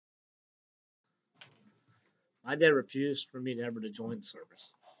My dad refused for me never to join the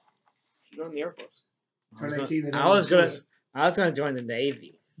service. You joined the Air Force. I was gonna join the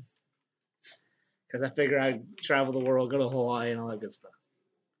Navy because I figured I'd travel the world, go to Hawaii, and all that good stuff.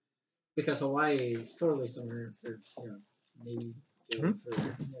 Because Hawaii is totally somewhere for Navy.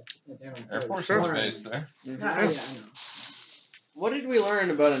 Air Force is based there. I know. What did we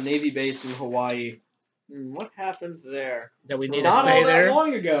learn about a Navy base in Hawaii? What happened there? That we need Not to stay all that there.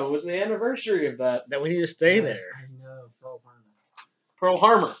 long ago was the anniversary of that. That we need to stay Yes, there. I know, Pearl Harbor. Pearl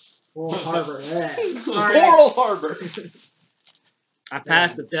Harbor. Pearl Harbor. Yeah. Coral Harbor. I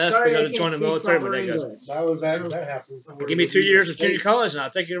passed the test Sorry, to I go to can't join the speak military, but proper they go, English. That happened. give me 2 years of junior college, and I'll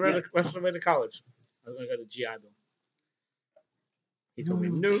take you the rest of the way to college. I was gonna go to GI Bill. He told me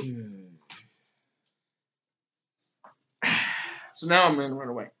no. So now I'm gonna run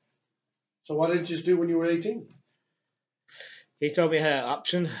away. So why didn't you just do when you were 18? He told me I had an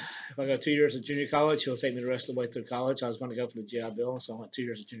option. If I go 2 years of junior college, he'll take me the rest of the way through college. I was going to go for the GI Bill, so I went 2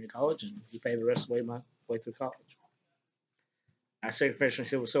 years of junior college, and he paid the rest of the way my way through college. I sacrificed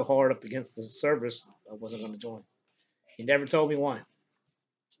myself was so hard up against the service, I wasn't going to join. He never told me why.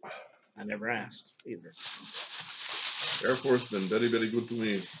 I never asked either. Air Force been very, very good to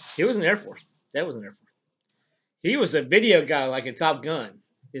me. He was in the Air Force. Dad was in the Air Force. He was a video guy, like in Top Gun.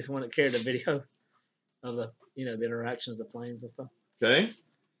 He's the one that carried the video of the the interactions of the planes and stuff. Okay.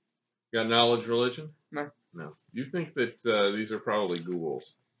 Got knowledge religion? No. No. You think that these are probably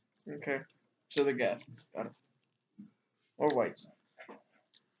ghouls? Okay. So the guests. Got it. Or whites.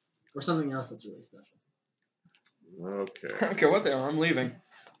 Or something else that's really special. Okay. I don't care what they are. I'm leaving.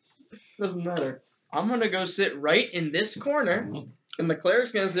 Doesn't matter. I'm gonna go sit right in this corner, and the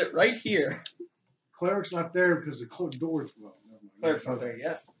cleric's gonna sit right here. Cleric's not there because the door's well. Cleric's not there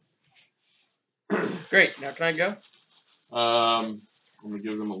yet. Great. Now can I go? I'm going to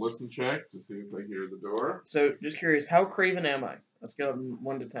give them a listen check to see if they hear the door. So just curious, how craven am I? Let's go from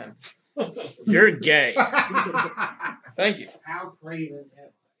 1 to 10. You're gay. Thank you. How craven am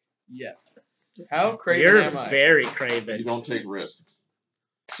I? Yes. How craven You're am I? very You craven. don't take risks.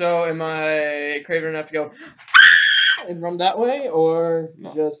 So am I craven enough to go and run that way, or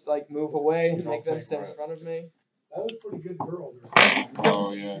No. just like move away and Don't make them take stand in risks. front of me? That was a pretty good girl.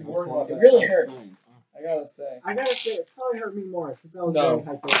 Oh, yeah. You worried about It that. really hurts. I gotta say. I gotta say, it probably hurt me more because I was No, very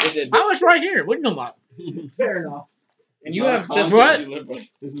hyper. it did. I was right here. What are you talking about? Fair enough. And you Not have a sisters What? you live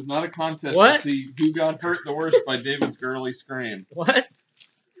with. This is not a contest What? to see who got hurt the worst by David's girly scream. What?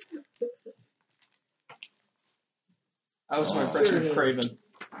 I was my impression of craven.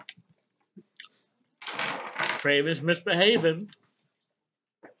 Craven's misbehaving.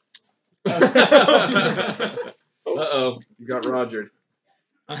 Uh-oh. You got Rogered.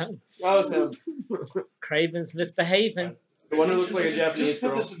 Uh-huh. That was him. Craven's misbehaving. The one who looks like a Japanese Just put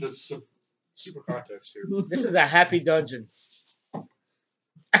girl. this into some super context here. This is a happy dungeon.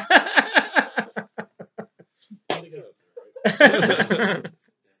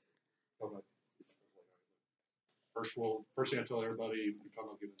 First thing I tell everybody, if you're talking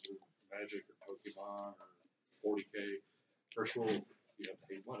about getting into Magic or Pokemon or 40K, first rule, you have to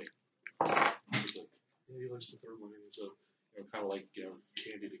pay money. It's like, yeah, he likes to throw money into, kind of like,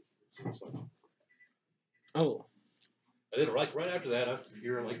 candy to kids. It's like, Oh. and then right after that, I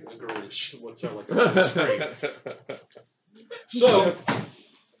hear like a girl what sound like a scream. So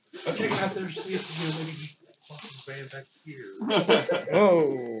I'm taking out there to see if maybe he wants his band back here.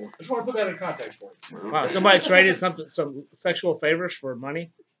 Oh. I just want to put that in context for you. Wow, somebody traded some sexual favors for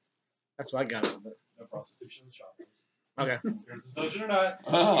money? That's what I got out of it. No prostitution in the shop. Okay. You're in this dungeon or not?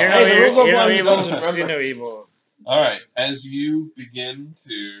 Oh. Hear Hey, no the evil, rules don't hear no apply in the evil, dungeon, see remember? no evil. All right. As you begin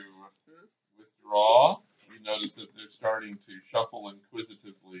to withdraw, you notice that they're starting to shuffle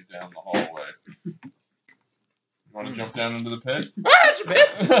inquisitively down the hallway. You want to jump down into the pit? That's a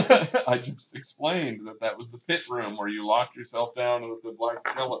bit. I just explained that was the pit room where you locked yourself down with the black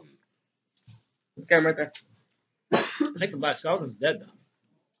skeleton. Okay, I'm right there. I think the black skeleton's dead, though.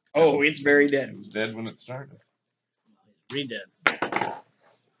 Oh, it's very dead. It was dead when it started. Re-dead.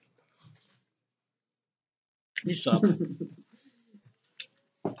 You suck.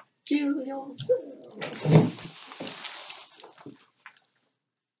 Kill yourself.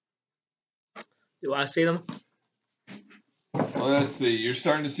 Do I see them? Well, let's see. You're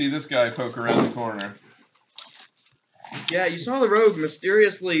starting to see this guy poke around the corner. Yeah, you saw the rogue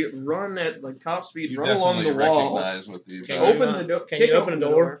mysteriously run at like top speed, You run along the definitely wall. recognize what these Can are. you, Open the door. can you open a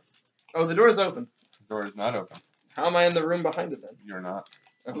door? Oh, the door is open. The door is not open. How am I in the room behind it then? You're not.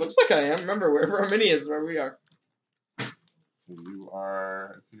 It looks like I am. Remember, wherever Mini is, where we are. So you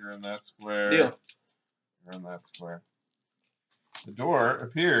are, if you're in that square, Deal. you're in that square. The door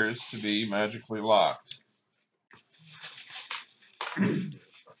appears to be magically locked.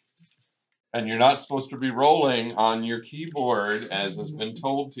 And you're not supposed to be rolling on your keyboard, as has been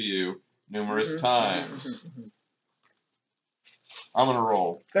told to you numerous times. I'm gonna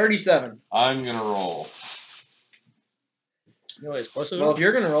roll. 37. I'm gonna roll. No, it's supposed to Well, if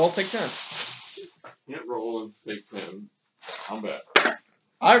you're gonna roll, take 10. Can't roll and take 10. I'm back.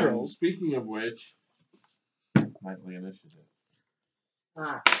 I And rolled. speaking of which, knightly initiative.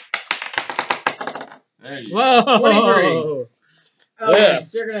 Ah. There you go. Whoa! 23. Oh, Whip.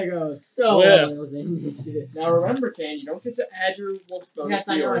 yes, you're gonna go so Whip. well with initiative. Now remember, Kane, you don't get to add your wolf's bonus Yes,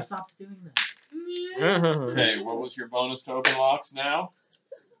 to I know. I yours. stopped doing that. Okay, what was your bonus to open locks now?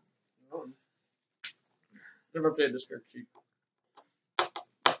 Never updated the script sheet.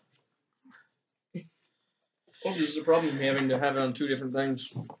 Oh, this is a problem having to have it on two different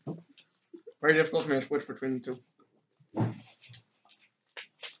things. Very difficult for me to switch between the two.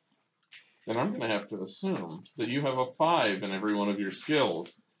 Then I'm going to have to assume that you have a 5 in every one of your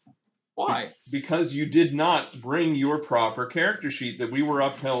skills. Why? Because you did not bring your proper character sheet that we were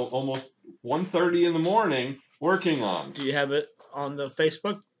up till almost 1:30 in the morning working on. Do you have it on the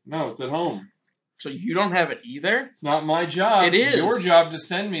Facebook? No, it's at home. So you don't have it either? It's not my job. It is. Your job to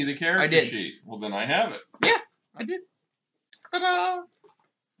send me the character I did. sheet. Well, then I have it. I did. Ta-da!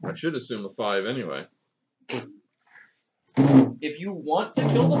 I should assume a 5 anyway. If you want to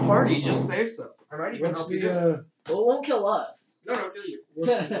kill the party, just say so. I might even What's help you do it. the Well, it won't kill us. No, no, kill you.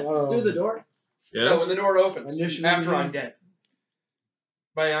 Through the door. Yes? No, when the door opens. Initiative After again? I'm dead.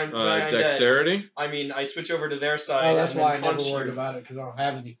 By I'm dead, Dexterity? I mean I switch over to their side. Oh, that's and why I then never punch worried you. about it because I don't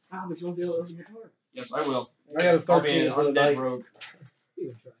have any. Ah, but you won't be able to open the door. Yes, I will. I got a I'll be 13 an for the undead night. rogue. We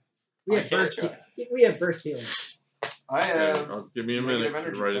would try. We I have can't burst. try. We have burst healing. I Okay, have give me a negative minute to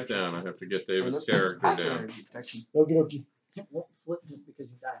energy write it protection. down. I have to get or David's this one's character passive down. energy protection. Okie dokie. It won't flip just because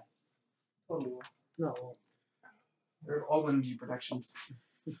you die. Oh, No, it won't. they're all energy protections.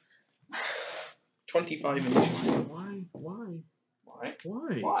 25 initiative. Why? Why?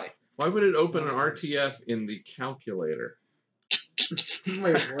 Why? Why? Why would it open an RTF in the calculator? Wait,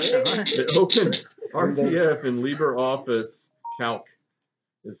 what? It opened RTF in LibreOffice Calc.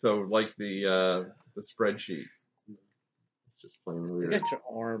 And so like the spreadsheet. It's just plain weird. Get your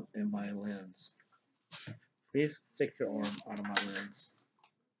arm in my lens. Please take your arm out of my lens.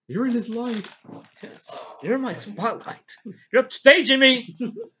 You're in his light. Yes. You're my spotlight. You're upstaging me.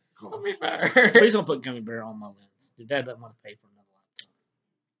 Gummy bear. Please don't put gummy bear on my lens. Your dad doesn't want to pay for another laptop.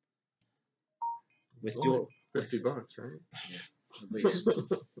 With your $50, right? at least.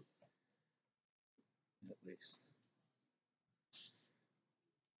 At least.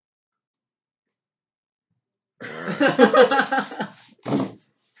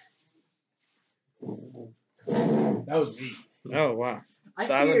 That was me. Oh wow. I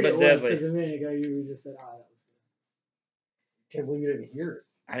Silent figured but it was deadly. because a minute ago you just said, "Oh, that was Can't believe you didn't hear it.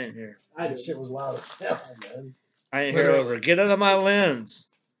 I didn't hear. good." I That do. shit was loud as hell, man. I didn't hear over. Get out of my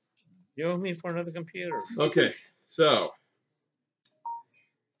lens. You owe me for another computer. Okay, so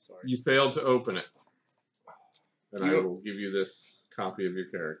Sorry. you failed to open it. And I You- will give you this copy of your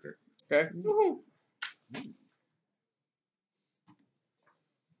character. Okay.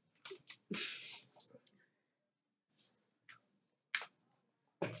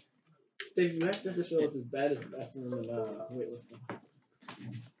 Dave, you have to show us as bad as the bathroom and weightlifting.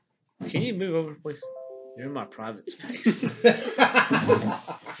 Can you move over, please? You're in my private space. You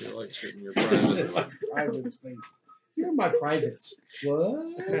like shit in your This is private. my private space. You're in my privates.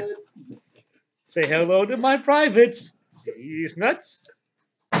 What? Say hello to my privates. These nuts.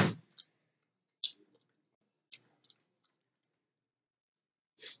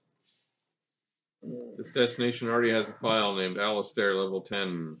 This destination already has a file named Alistair level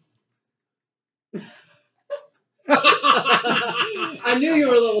 10. I knew you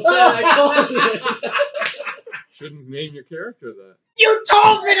were level 10. I called you. Shouldn't name your character that. You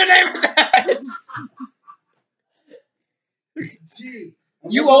told me to name it that! Gee.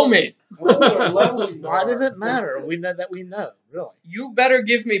 You owe me. I wonder what level you Why are. does it matter? We know that we know, really. You better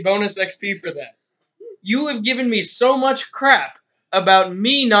give me bonus XP for that. You have given me so much crap about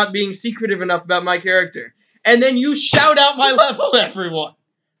me not being secretive enough about my character. And then you shout out my level, everyone.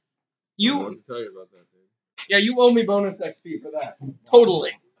 I don't know You, what to tell you about that, dude. yeah, you owe me bonus XP for that.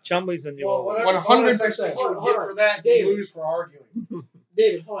 Totally. Chumley's in the Well, old what one. 100%. extra you would Hold get on. for that, David. you lose for arguing.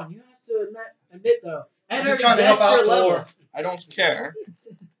 David, hold on. You have to admit though. I'm I just already trying to help guessed out your some level. more. I don't care.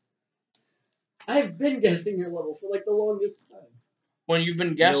 I've been guessing your level for like the longest time. When you've been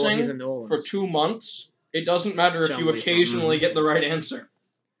He's guessing in New Orleans. for 2 months, it doesn't matter if you Chumley. occasionally get the right answer.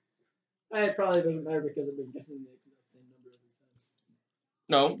 It probably doesn't matter because I've been guessing the exact same number every time.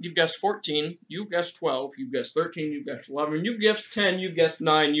 No, you've guessed 14. You've guessed 12. You've guessed 13. You've guessed 11. You've guessed 10. You've guessed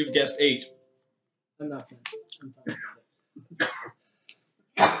 9. You've guessed 8. I'm not fine. I'm fine with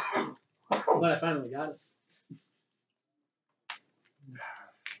it. But I finally got it.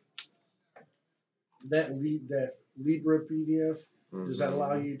 That Libra PDF, does that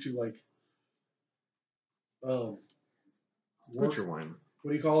allow Mhm. you to like Put work, your wine.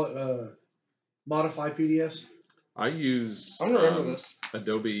 what do you call it? Modify PDFs? I use I'm gonna remember this.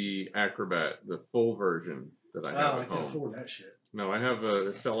 Adobe Acrobat, the full version that I have Oh, I at can't home. afford that shit. No, I have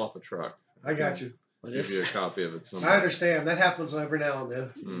it fell off a truck. I got you. I'll give you a copy of it I somewhere. understand. That happens every now and then.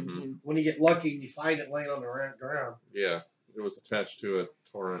 Mm-hmm. When you get lucky and you find it laying on the ground. Yeah, it was attached to a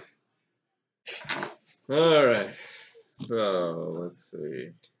torrent. All right. So let's see.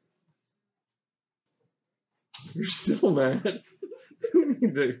 You're still mad. you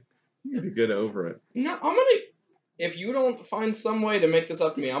need to get over it. No, I'm gonna. If you don't find some way to make this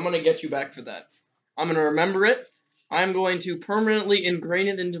up to me, I'm gonna get you back for that. I'm gonna remember it. I'm going to permanently ingrain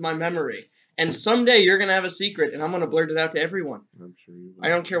it into my memory. And someday you're gonna have a secret, and I'm gonna blurt it out to everyone. I'm sure you will. I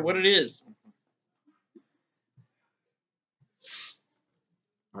don't care what it is.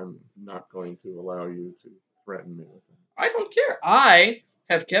 I'm not going to allow you to threaten me with that. I don't care. I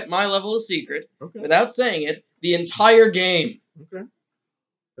have kept my level a secret Okay. without saying it the entire game. Okay.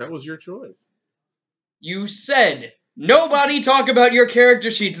 That was your choice. You said nobody talk about your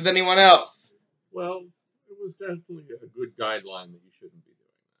character sheets with anyone else. Well, it was definitely a good guideline that you shouldn't be doing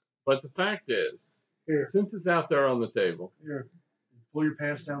that. But the fact is, Here. since it's out there on the table, Here. Pull your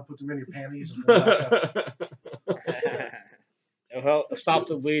pants down, put them in your panties, and pull back up. It'll help stop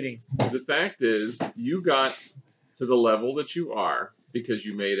the bleeding. the fact is, you got to the level that you are because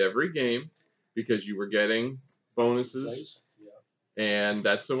you made every game, because you were getting bonuses, and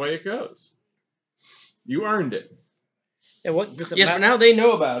that's the way it goes. You earned it. Yeah, what does it Yes, matter? but now they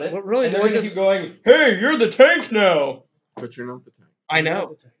know about it. What really and they're what going to does- keep going, hey, you're the tank now. But you're not the tank. I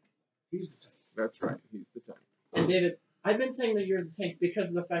know. He's the tank. That's right. He's the tank. And David, I've been saying that you're the tank because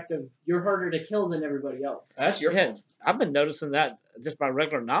of the fact of you're harder to kill than everybody else. That's your Yeah, fault. I've been noticing that just by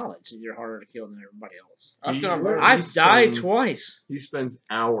regular knowledge that you're harder to kill than everybody else. That's He- good on he Bird. I've died spends- twice. He spends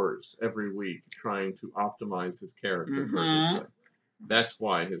hours every week trying to optimize his character Mhm. perfectly. That's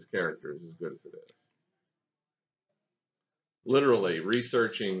why his character is as good as it is. Literally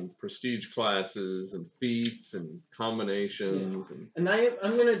researching prestige classes and feats and combinations and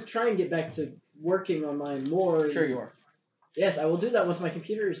I'm going to try and get back to working on mine more. Sure you are. Yes, I will do that once my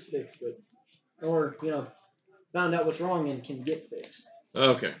computer is fixed, or found out what's wrong and can get fixed.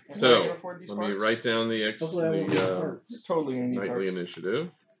 okay. Am I So gonna afford these let me parts? write down the Hopefully, I won't need parts. You're totally going to need nightly parts.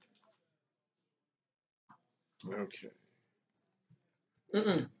 initiative. Okay.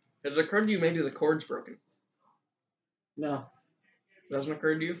 Mm-mm. Has it occurred to you maybe the cord's broken? No, Doesn't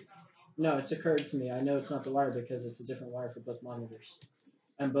occur to you? no, it's occurred to me. I know it's not the wire because it's a different wire for both monitors,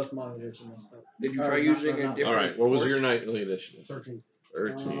 and both monitors are messed up. Did you Or try not- using or a not. different All right. What was port? your nightly initiative? 13.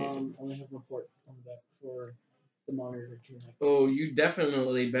 13. Only have one port on the back for the monitor to connect. Oh, you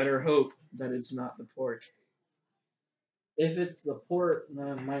definitely better hope that it's not the port. If it's the port, then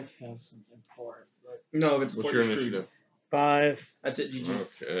I might have something for it. But No, if it's the What's port, your you're screwed. initiative? 5. That's it, GG. Go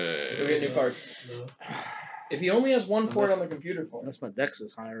Okay. get new parts. No. If he only has one port on the computer for it, Unless my dex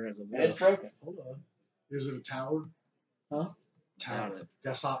is higher as a and it's wolf. broken. Hold on. Is it a tower? Huh? Tower. Got it.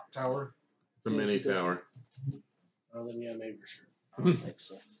 Desktop tower? The mini tower. Then yeah, maybe sure. I don't think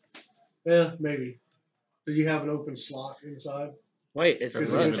so. Yeah, maybe. Do you have an open slot inside? Wait, it's Haven't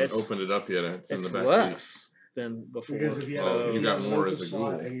Because even less. opened it up yet. It's in It's the back less than before. Because if you have, Well, if you you got have an more open as a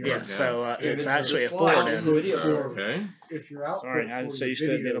slot ghoul. and you're, yeah, Okay. so If it's it's actually a the 4 slot, then. the video for- card. Okay. if your output Sorry, for so your you still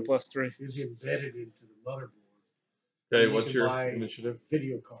get a video +3. is embedded into the motherboard, Okay, you what's can your buy- initiative?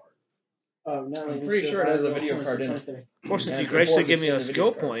 video card. oh, no, I'm pretty sure it has a video card in it. 23. Of course, Yeah, if you it's graciously important give me to a send the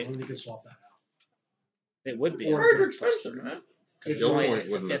skill video card. point, And you can swap that out. it would be. Or- a Cards are expensive, 3. man. It's Skill only- point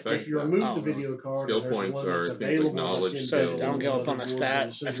it's a wouldn't 50. affect If you that. remove Oh, the no. video card, Skill and there's points one are that's things like available knowledge, that's So embedded don't into go the up on the motherboard, stat.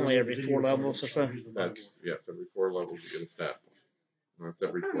 as soon That's as you only remove every the 4 video card, levels or it so. changes the That's motherboard. yes, every 4 levels you get a stat point. That's What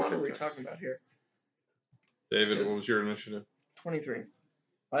every kind 4 of money are we hit dice. talking about here? David, what was your initiative? 23.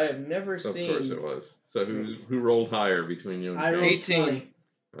 I have never Of seen course it was. So who rolled higher between you and I Kate? rolled 18. 20.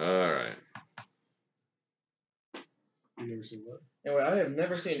 All right. You never seen that? Anyway, I have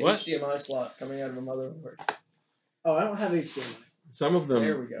never seen an What? HDMI slot coming out of a motherboard. Oh, I don't have HDMI. Some of There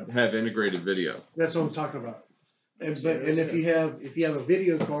we them go. have integrated video. That's what I'm talking about. And if you have a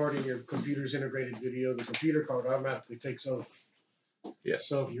video card in your computer's integrated video, the computer card automatically takes over. Yes.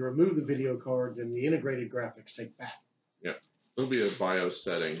 So if you remove the video card, then the integrated graphics take back. There'll be a BIOS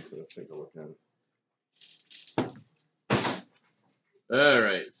setting to take a look at it. All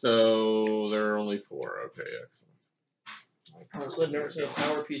right, so there are only 4. Okay, excellent. Honestly, I've never seen a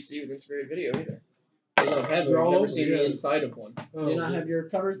Power PC with integrated video either. I've They're all never over, seen yeah. the inside of one. Oh, Do you not have your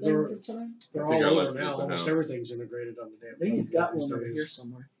cover thing they're- for tonight? They're I think all I over left it now. at the Almost house. everything's integrated on the damn. I think he's got these one over days. here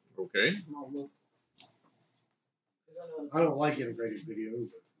somewhere. Okay. I'll look. I don't like integrated video, but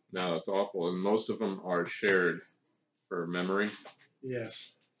No, it's awful, and most of them are shared for memory.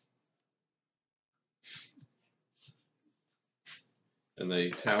 yes. And they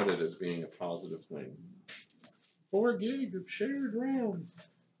tout it as being a positive thing. 4 gig of shared RAM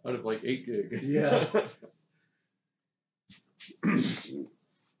out of like 8 gig. Yeah.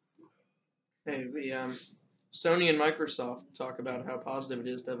 Hey, the Sony and Microsoft talk about how positive it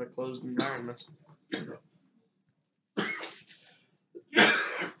is to have a closed environment.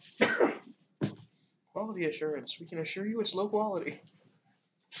 Quality assurance. We can assure you it's low quality.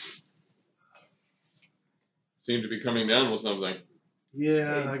 Seem to be coming down with something.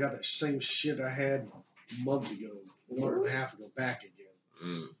 Yeah, I got that same shit I had months ago, a month and a half ago, back again.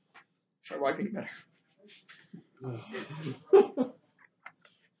 Mm. Try wiping it better.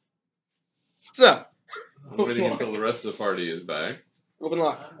 So, I'm waiting until the rest of the party is back. open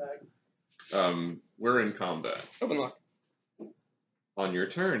lock. We're in combat. Open lock. On your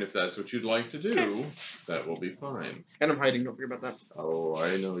turn, if that's what you'd like to do, that will be fine. And I'm hiding. Don't forget about that. Oh,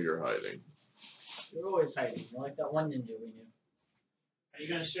 I know you're hiding. You're always hiding. You're like that one ninja we knew. Are you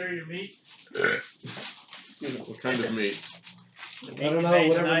gonna share your meat? What kind of meat? The I meat don't you know, made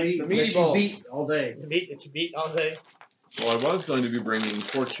whatever tonight? meat the meaty that you balls. beat all day. The meat that you beat all day. Well, I was going to be bringing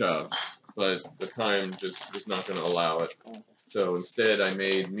pork chops, but the time just was not going to allow it. So instead, I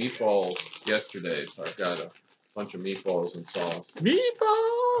made meatballs yesterday. So I've got a bunch of meatballs and sauce.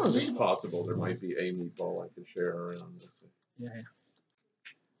 Meatballs! If possible, there might be a meatball I could share around. Yeah.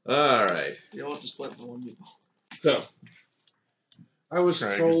 All right. You'll have to split the one meatball. So, I was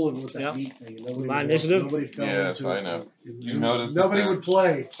Craig. trolling with that Yep. meat thing. And nobody My would- initiative? Nobody fell Yes, into I it. know. You noticed that Nobody they're would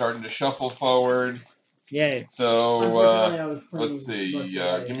play. starting to shuffle forward. Yay. So, Unfortunately, I was cleaning let's see. most of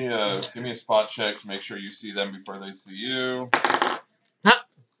the Give day. me a spot check to make sure you see them before they see you.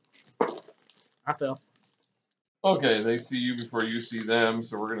 I fell. Okay, they see you before you see them.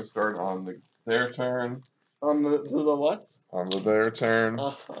 So we're gonna start on their turn. On the what? On their turn.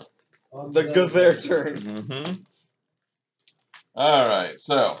 On The that- go their turn. Mm-hmm. All right,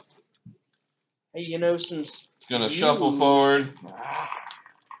 so Hey, you know, since it's gonna shuffle forward.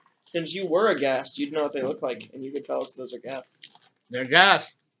 you were a ghast, you'd know what they look like, and you could tell us those are ghasts. They're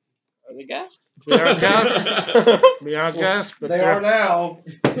gas. Are they ghasts? We are gas. We are gas, but They they're are now.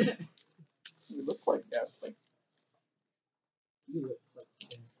 You look like ghastly. You look like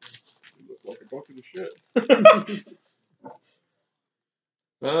this. You look like a bucket of shit.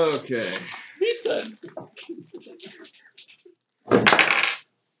 Okay. He said.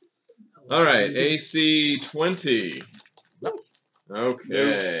 All right, AC 20.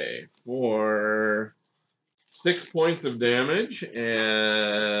 Okay, for 6 points of damage,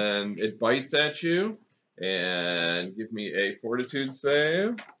 and it bites at you. And give me a Fortitude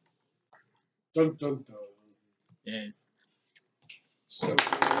save. Dun, dun, dun. yeah. So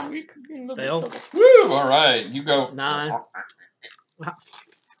we could be in the Fail. Woo! All right, you go. 9.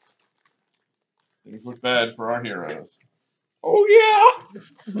 Things look bad for our heroes. Oh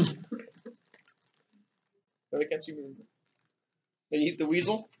yeah. No, they can't see me. They eat the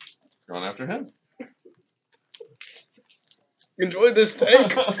weasel. Going after him. Enjoy this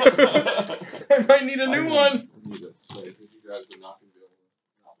tank. I might need a new one. I need to say, because you guys are not going to be able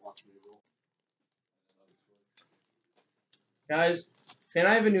to not watch me roll. Guys, can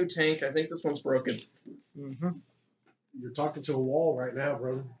I have a new tank? I think this one's broken. Mm-hmm. You're talking to a wall right now,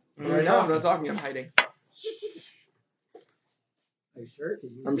 brother. Right now, I'm not talking. I'm hiding. Are you sure? 'Cause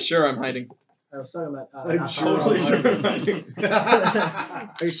you- I'm sure I'm hiding. I was talking about. I'm not sure talking. I'm hiding.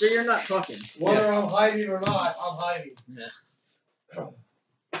 Are you sure you're not talking? Whether Yes. I'm hiding or not, I'm hiding.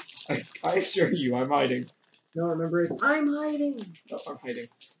 I assure you, I'm hiding. No, remember it's I'm hiding. No, I'm hiding.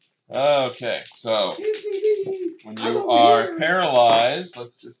 Okay, so Can't see me. when I'm you over are here. paralyzed,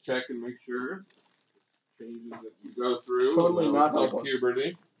 let's just check and make sure. Changes that you go through. Totally and not like help us.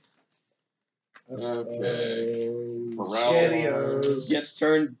 puberty. Okay. Spaghettios. Gets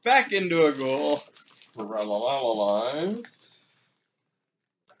turned back into a ghoul. Paralyzed.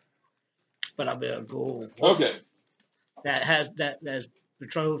 But I'll be a ghoul. Okay. That is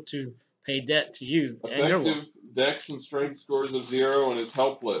betrothed to pay debt to you and your wife. Effective dex and strength scores of 0 and is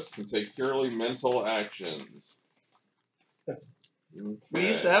helpless. Can take purely mental actions. We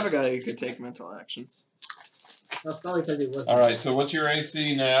used to have a guy who could take mental actions. That's probably because he wasn't. All right, so what's your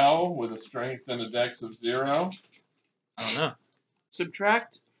AC now with a strength and a dex of 0? I don't know.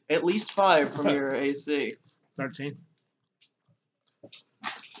 Subtract at least 5 from your AC. 13.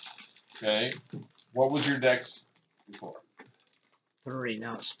 Okay. What was your dex before? 3.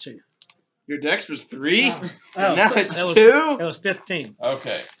 Now it's 2. Your dex was 3? Oh, Now it's that was- 2? That was 15.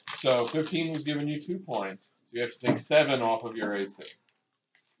 Okay. So 15 was giving you 2 points. So you have to take 7 off of your AC.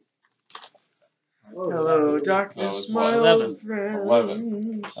 Hello, darkness, it's my 11. old friend.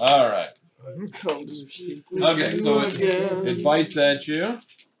 11. All right. Come to see Okay, so you again. it bites at you.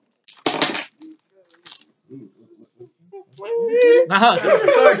 No, Of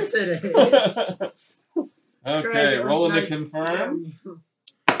course it is. Okay, rolling to confirm.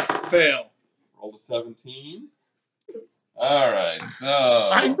 Fail. Roll to 17. All right,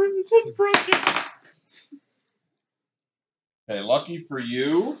 so this one's broken. okay, lucky for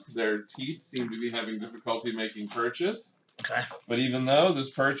you, their teeth seem to be having difficulty making purchase. Okay. But even though this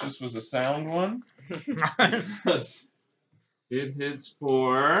purchase was a sound one, it hits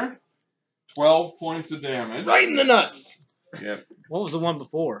for 12 points of damage. Right in the nuts. Yep. What was the one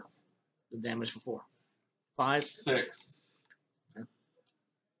before? The damage before? 5? 6.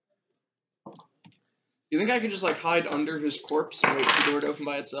 You think I could just like hide under his corpse and wait for the door to open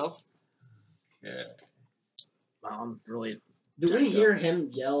by itself? Okay. Wow, I'm really. Do we hear him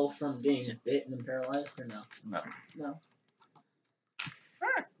yell from being bitten and paralyzed or no? No. No.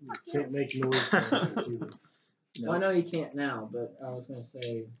 Can't make noise. Either. Well, I know he can't now, but I was gonna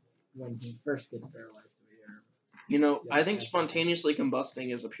say when he first gets paralyzed, we hear him. You know, Yeah, I think that's spontaneously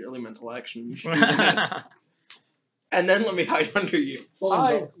combusting is a purely mental action. You should do that. And then let me hide under you. Hold on,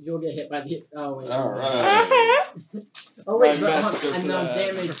 Hi. but you'll get hit by the. Oh wait. All right. Oh wait, My but master I'm now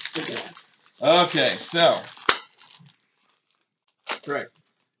plan. damaged to death. Okay, so. Right.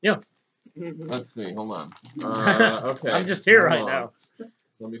 Mhm. Let's see. Hold on. Okay. I'm just here hold right on. now.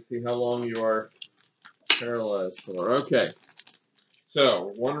 Let me see how long you are paralyzed for. Okay.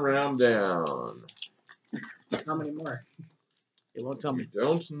 So, 1 round down. How many more? It won't tell You me.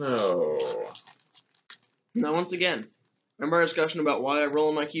 don't know. Now, once again, remember our discussion about why I roll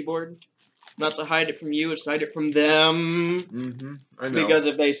on my keyboard? Not to hide it from you, it's to hide it from them. Mm-hmm. I know. Because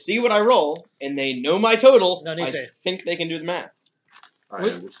if they see what I roll and they know my total, No need I to. think they can do the math. I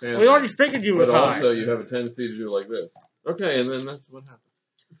we- understand. We that. already figured you were But high. also, you have a tendency to do like this. Okay, and then that's what happens.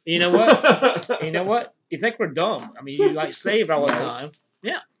 You know what? You know what? You think we're dumb. I mean, you like save all the No. time.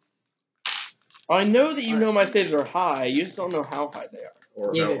 I know that you know my saves are high, you just don't know how high they are.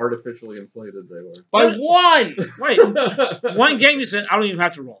 Or Yeah, how but- artificially inflated they were. By 1! Wait, one game you said I don't even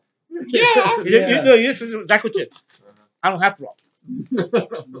have to roll. Yeah! This is exactly what you did. I don't have to roll.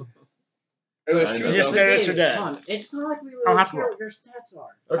 It was I true. know. Just though. there David, today. come on. It's not like we I'll really have to care roll. what your stats are.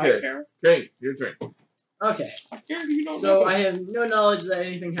 I Okay, care. okay, your turn. Okay. I care you don't So know. I have no knowledge that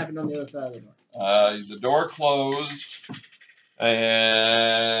anything happened on the other side of the door. The door closed.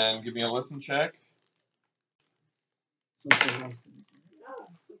 And give me a listen check. Something else.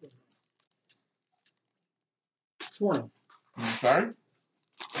 20. I'm sorry?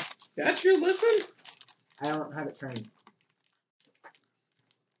 That's your listen? I don't have it trained.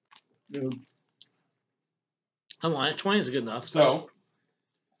 Come on, 20 is good enough. So,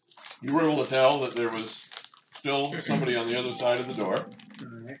 you were able to tell that there was still somebody on the other side of the door.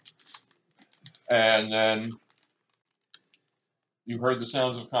 Alright. And then you heard the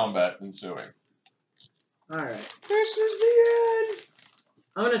sounds of combat ensuing. Alright. This is the end.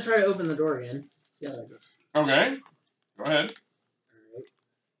 I'm gonna try to open the door again. See how that goes. Okay, go ahead. Alright.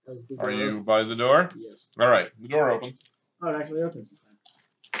 Does the Are door you by the door? Yes. All right, the door opens. Oh, it actually opens this time.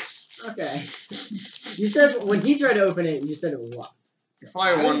 Okay. You said when he tried to open it, you said it was locked. So-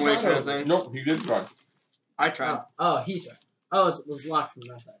 Probably a I one-way thought kind it of thing. Nope, he did try. I tried. He tried. Oh, it was locked from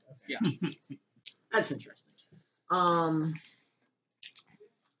that side. Okay. Yeah. That's interesting. Well,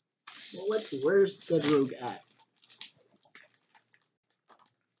 let's see. Where's said rogue at?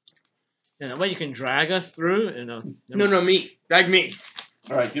 And that way you can drag us through. And No, me. Drag me.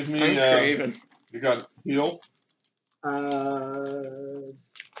 All right, give me. I'm craven. You got heal.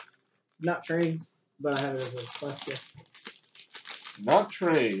 Not trained, but I have it as a plus skill. Not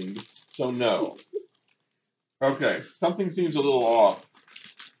trained, so no. Okay, something seems a little off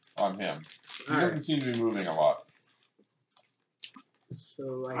on him. He Alright. doesn't seem to be moving a lot.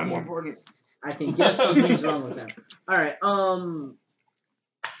 So I'm more important. I can guess something's wrong with him. Alright, I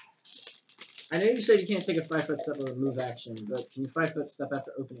know you said you can't take a 5-foot step with a move action, but can you 5-foot step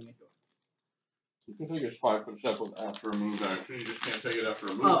after opening a door? You can take a 5-foot step after a move action. You just can't take it after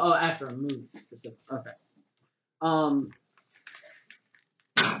a move. Oh, after a move specific. Okay.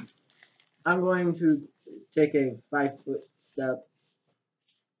 I'm going to take a 5-foot step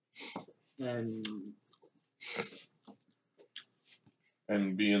and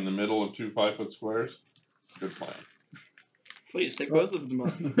and be in the middle of 2 5-foot squares. Good plan. Please take both of them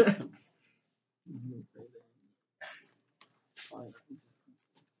up.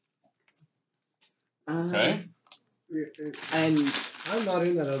 Okay. And I'm not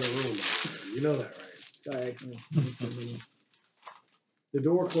in that other room. Though. You know that, right? sorry, The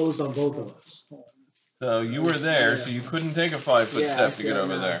door closed on both of us. So you were there, so you couldn't take a 5-foot Yeah, I step to see get it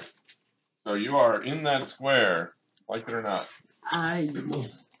over now. there. So you are in that square, like it or not. I'm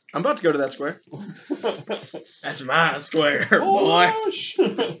about to go to that square. That's my square, boy. Gosh.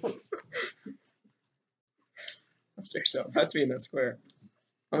 I'm serious though. That's me in that square.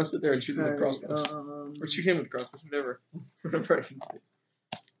 I'm gonna sit there and shoot him with crossbows. Or shoot him with crossbows, whatever. Whatever I can see.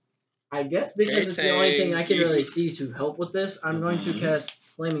 I guess because it's the only thing I can really see to help with this, I'm going to cast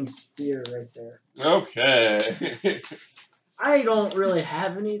Flaming Spear right there. Okay. I don't really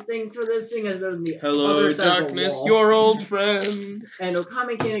have anything for this, seeing as they're on the Hello, other side darkness, of the wall. your old friend. And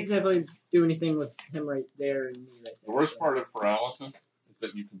Okami can't exactly do anything with him right there and me right there. The worst part of paralysis is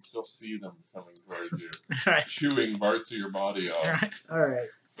that you can still see them coming towards you, Right. chewing parts of your body off. Right. Alright.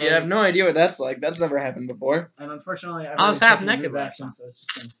 Yeah, I have no idea what that's like. That's never happened before. And unfortunately, I've I was already half taken a naked move last action, time. so it's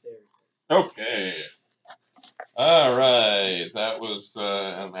just going to stay. Okay. All right. That was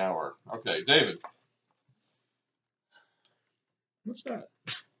an hour. Okay, David. What's that?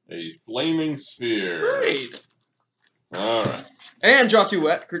 A flaming sphere. Great. All right. And draw two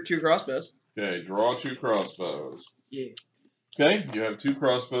crossbows. Okay, draw 2 crossbows. Yeah. Okay, you have 2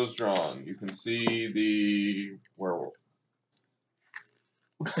 crossbows drawn. You can see the werewolf.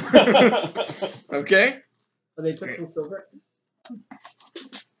 Okay. But they took the silver.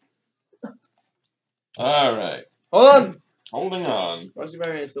 All right. Hold on. Holding on. Why does he buy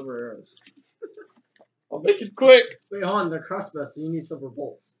me any silver arrows? I'll make it quick. Wait, hold on, they're crossbows, so you need silver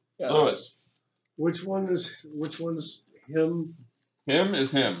bolts. Yeah. Lewis. Which one's him? Him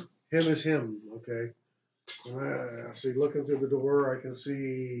is him. Him is him. Okay. I see. Looking through the door, I can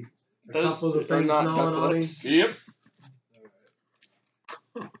see a Those couple of the are things not gnawing duck on him. lips. Yep.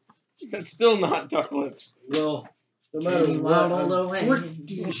 That's still not duck lips. Well, no matter He's what, waddled I'm away.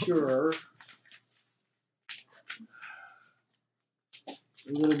 pretty sure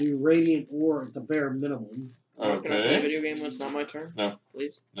I'm going to do Radiant Ore at the bare minimum. Can I play a Okay. video game when it's not my turn? No.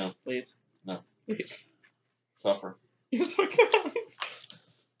 Please? No. Please? No. Please. Suffer. Yes, I can.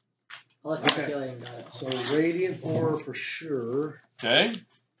 I'll let Okay. Killian got it. So Radiant Ore for sure. Okay.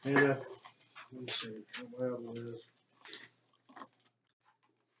 And let me see what my other one is.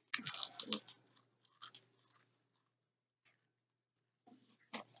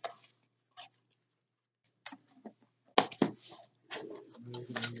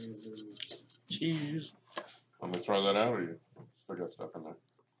 Jeez. I'm gonna throw that out, or you still got stuff in there?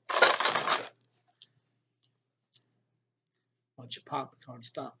 Once you pop, it's hard to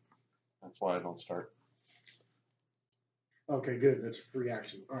stop. That's why I don't start. Okay, good. That's a free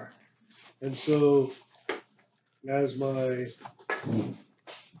action. All right. And so, as my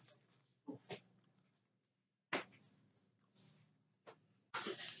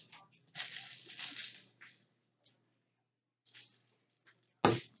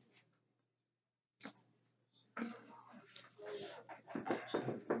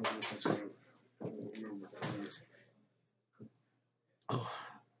Oh.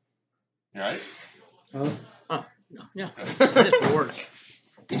 You alright? huh? No, yeah. Just bored.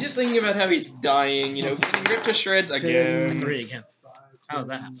 He's just thinking about how he's dying, you know, getting ripped to shreds again. 3 again. How's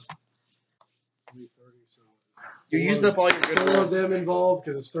that happen? You used up all your good 4 of rolls. them involved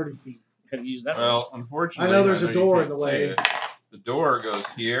because it's 30 feet. Could have used that. Well, unfortunately, I know there's a you door in can't the see way. it. The door goes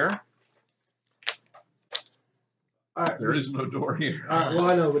here. All right. There is no door here.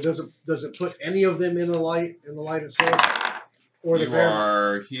 Well, I know, but does it put any of them in the light itself, or the You bare?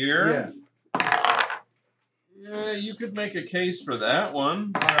 are here. Yeah. Yeah, you could make a case for that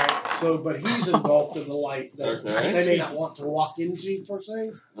one. All right. So, but he's engulfed in the light that Okay. they may not want to walk into per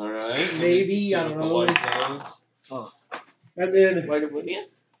se. All right. Maybe, I See don't what the know. light does. And then White Oblivion?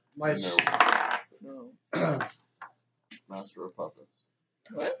 my No. No. Master of Puppets.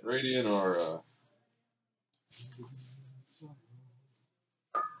 What? Radiant or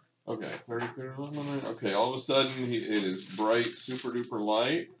Okay, 30, 31. Okay, all of a sudden it is bright, super duper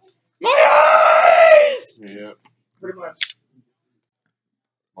light. My eyes! Yep. pretty much.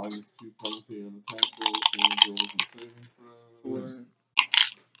 -2 penalty on attack rolls, damage rolls, and saving throws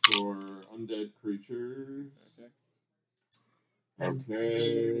for undead creatures. Okay. And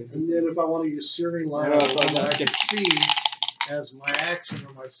then if I want to use Searing Light, Oh, on that's I can see as my action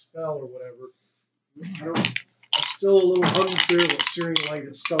or my spell or whatever. I'm still a little unclear what Searing Light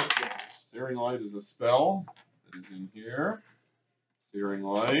itself does. Searing Light is a spell that is in here. Searing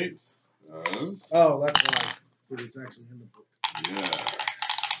Light does. Oh, that's why. But it's actually in the book. Yeah.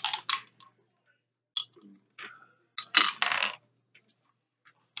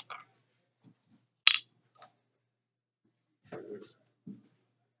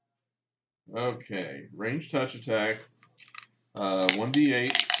 Okay, range touch attack.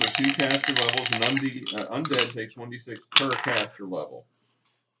 1d8 for 2 caster levels, and undead takes 1d6 per caster level.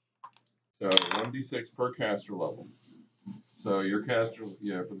 So 1d6 per caster level. So your caster,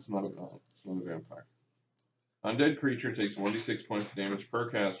 yeah, but it's not a vampire. Undead creature takes 1d6 points of damage per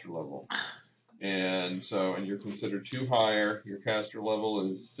caster level, and you're considered 2 higher. Your caster level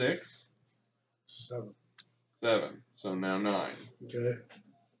is 6. 7. 7. So now 9. Okay.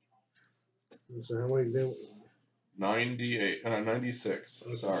 So how many? 96.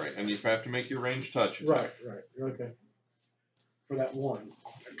 Okay. Sorry, and you have to make your range touch attack. Right. Okay. For that one,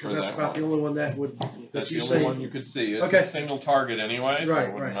 because For that's that about one. the only one that would. That's you the say, only one you could see. It's Okay. a single target anyway, so Right,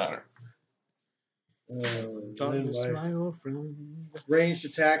 it wouldn't matter. And then Darkness, my my old friend. ranged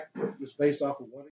attack was based off of